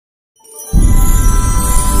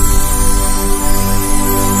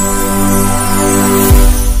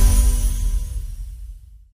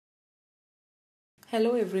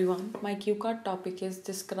Hello everyone, my cue card topic is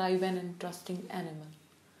describe an interesting animal.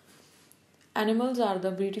 Animals are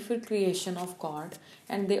the beautiful creation of God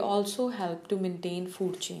and they also help to maintain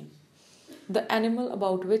food chain. The animal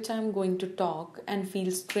about which I am going to talk and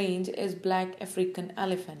feel strange is black African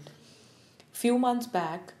elephant. Few months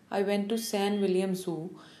back, I went to San William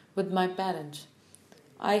Zoo with my parents.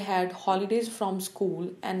 I had holidays from school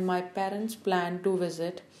and my parents planned to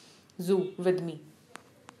visit zoo with me.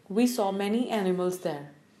 We saw many animals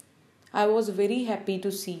there. I was very happy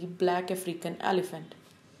to see black African elephant.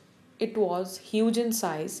 It was huge in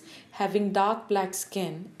size, having dark black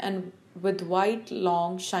skin and with white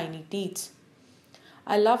long shiny teeth.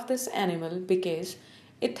 I love this animal because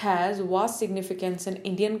it has vast significance in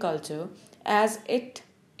Indian culture as it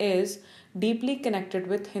is deeply connected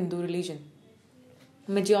with Hindu religion.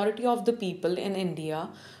 Majority of the people in India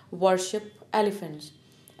worship elephants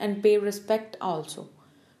and pay respect also.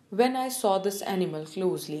 When I saw this animal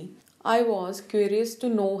closely, I was curious to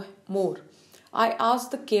know more. I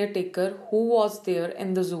asked the caretaker who was there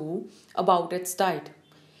in the zoo about its diet.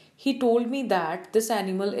 He told me that this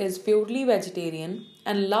animal is purely vegetarian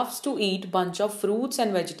and loves to eat bunch of fruits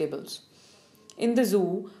and vegetables. In the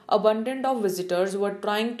zoo, abundant of visitors were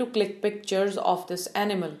trying to click pictures of this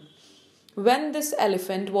animal. When this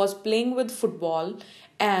elephant was playing with football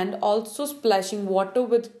and also splashing water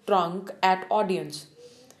with trunk at audience.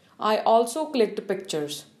 I also clicked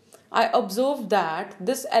pictures. I observed that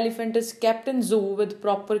this elephant is kept in zoo with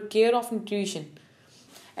proper care of nutrition.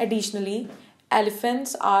 Additionally,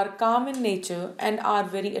 elephants are calm in nature and are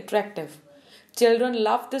very attractive. Children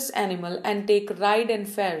love this animal and take ride in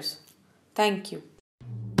fairs. Thank you.